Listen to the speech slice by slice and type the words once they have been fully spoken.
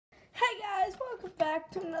back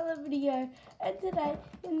to another video, and today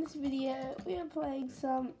in this video we are playing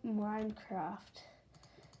some Minecraft.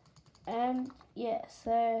 And yeah,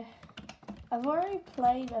 so I've already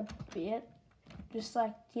played a bit, just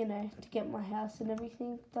like, you know, to get my house and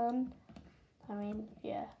everything done. I mean,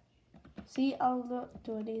 yeah. See, I'll not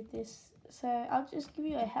do any of this, so I'll just give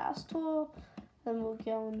you a house tour, then we'll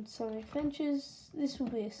go on some adventures. This will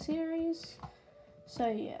be a series. So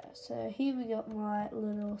yeah, so here we got my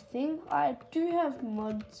little thing. I do have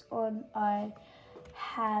mods on. I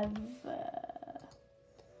have,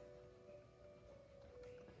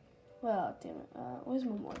 well, damn it, where's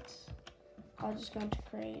my mods? I'll just go into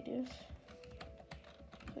creative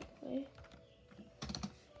quickly.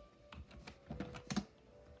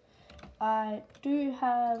 I do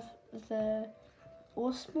have the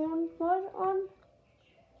Spawn mod on,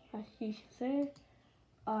 like you can see.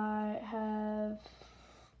 I have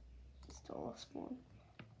still Spawn.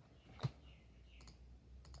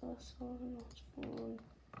 Spawn.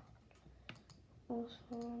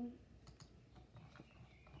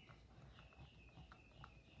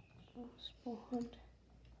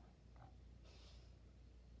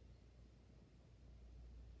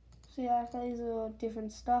 So yeah, these are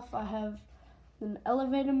different stuff. I have an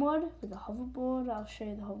elevator mod with a hoverboard. I'll show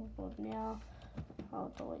you the hoverboard now.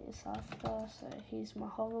 I'll delete this after. So here's my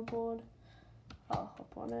hoverboard. I'll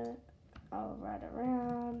hop on it. I'll ride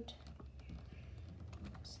around.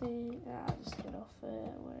 See, I'll just get off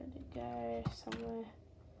it. Where did it go? Somewhere.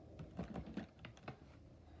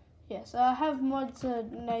 Yeah, so I have mods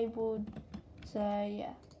enabled. So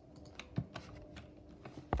yeah.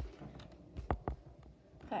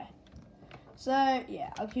 Okay. So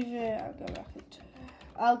yeah, I'll give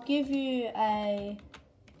you a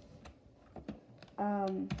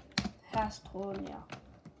house tour now.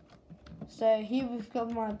 So here we've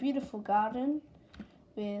got my beautiful garden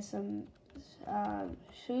with some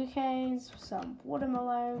sugar canes, some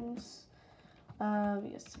watermelons, we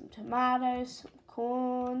got some tomatoes, some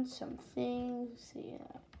corn, some things, yeah,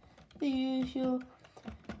 the usual.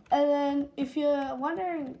 And then if you're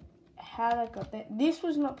wondering how I got there, this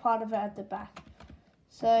was not part of it at the back.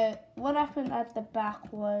 So what happened at the back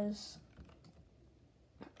was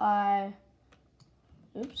I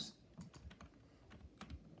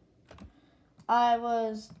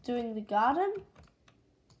was doing the garden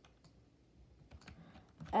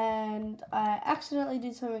and I accidentally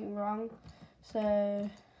did something wrong. So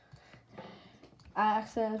I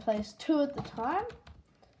accidentally placed 2 at the time.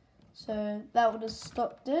 So that would have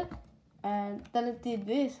stopped it. And then it did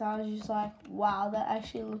this. I was just like, wow, that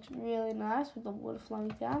actually looks really nice with the water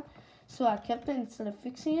flowing down. So I kept it instead of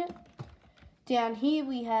fixing it. Down here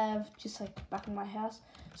we have just like the back of my house.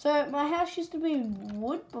 So my house used to be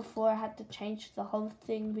wood before I had to change the whole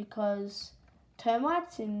thing because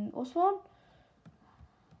termites in Osborne.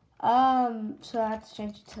 So I had to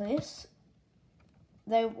change it to this.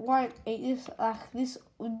 They won't eat this. Like this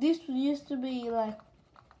used to be like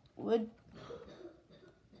wood.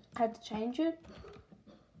 I had to change it.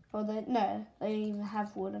 Or they didn't even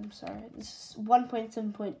have wood. I'm sorry. This is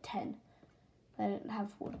 1.7.10. They didn't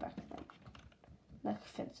have wood back then. Like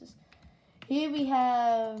fences. Here we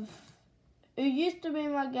have who used to be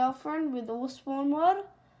my girlfriend with all Spawn mod,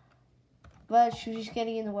 but she was just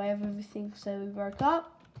getting in the way of everything, so we broke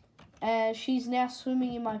up. And she's now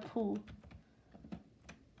swimming in my pool,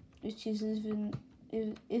 which isn't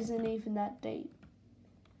even that deep.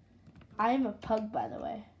 I am a pug, by the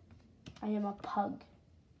way. I am a pug.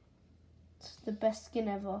 It's the best skin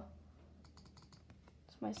ever.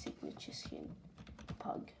 It's my signature skin,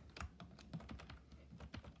 pug.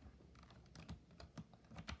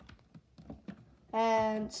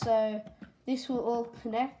 And so this will all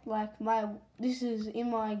connect. Like this is in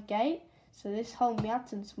my gate. So this whole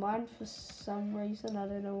mountain's mine for some reason, I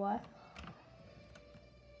don't know why.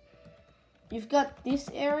 You've got this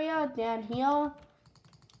area down here,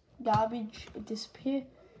 garbage disappear,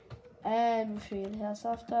 and we'll show you the house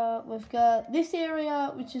after. We've got this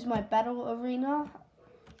area, which is my battle arena,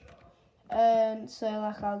 and so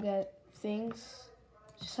like I'll get things,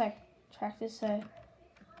 just like tractors. So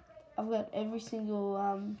I've got every single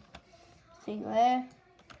thing there,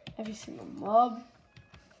 every single mob.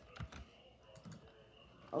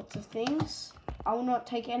 Lots of things. I will not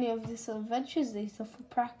take any of these adventures. These are for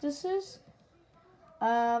practices.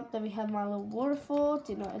 Then we have my little waterfall.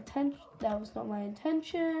 That was not my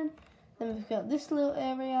intention. Then we've got this little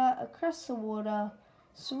area across the water,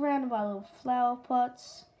 surrounded by little flower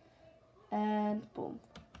pots, and boom.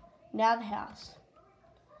 Now the house.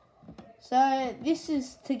 So this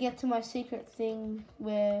is to get to my secret thing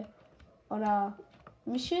where on our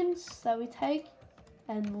missions that we take.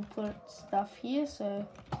 and we'll put stuff here. So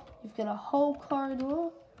you've got a whole corridor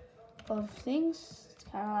of things. It's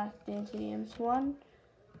kind of like the NTDM's one.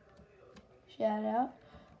 Shout out.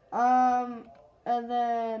 And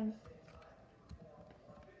then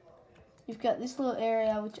you've got this little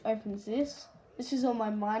area which opens this. This is all my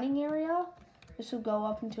mining area. This will go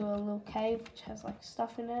up into a little cave which has like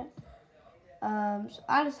stuff in it. So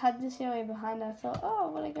I just had this area behind. I thought, oh,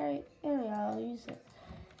 what a great area, I'll use it.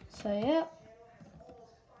 So yeah.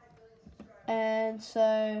 And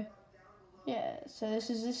so yeah, so this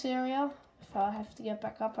is this area. If I have to get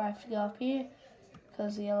back up, I have to go up here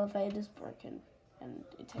because the elevator's broken and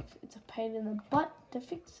it's a pain in the butt to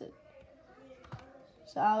fix it.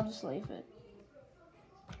 So I'll just leave it.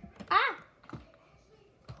 Ah!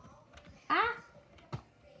 Ah!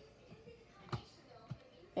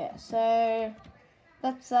 Yeah, so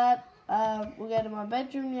that's that. We'll go to my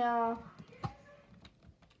bedroom now.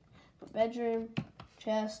 My bedroom,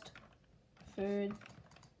 chest, food,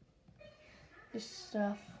 this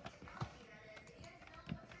stuff,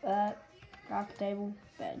 that, craft table,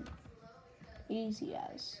 bed. Easy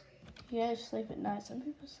as. You don't sleep at night. Some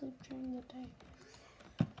people sleep during the day.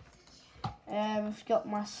 And we've got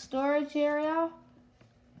my storage area.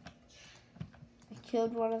 I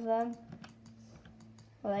killed one of them.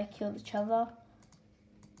 Well, they killed each other.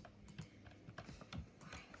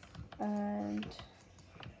 And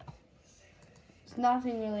there's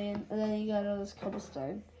nothing really in. And then you got all this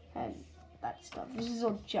cobblestone and that stuff. This is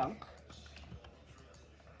all junk.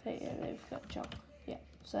 But yeah, they've got junk. Yeah.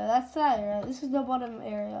 So that's that area. This is the bottom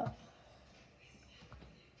area.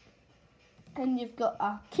 And you've got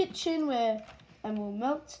a kitchen where, and we'll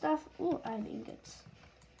melt stuff. Ooh, and ingots.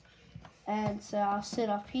 And so I'll sit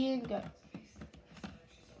up here and go.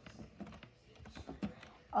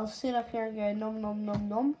 I'll sit up here and go nom nom nom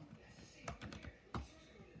nom.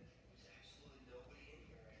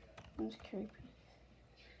 It's creepy.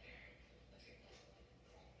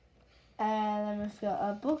 And then we've got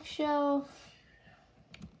a bookshelf.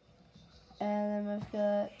 And then we've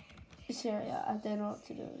got this area. I don't know what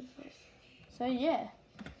to do with it. So yeah.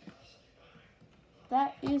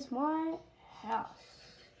 That is my house.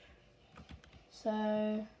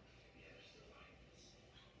 So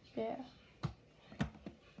yeah.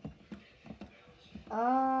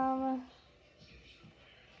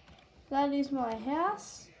 That is my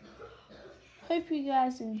house. Hope you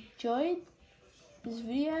guys enjoyed this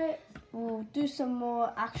video. We'll do some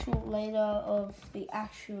more actual later of the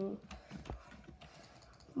actual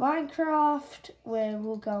Minecraft where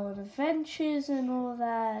we'll go on adventures and all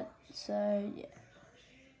that. So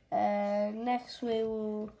yeah. Next we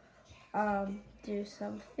will do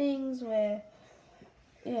some things where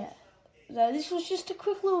So this was just a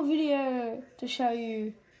quick little video to show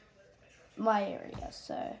you my area.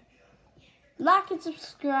 So like and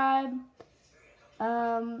subscribe.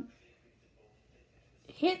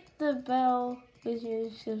 Hit the bell if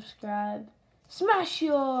you subscribe. Smash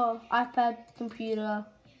your iPad, computer,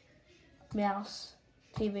 mouse,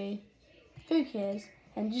 TV. Who cares?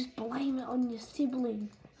 And just blame it on your sibling.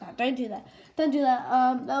 No, don't do that. Don't do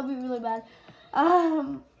that. That'll be really bad.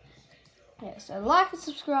 Yeah, so like and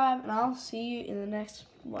subscribe, and I'll see you in the next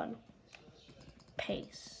one.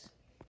 Peace.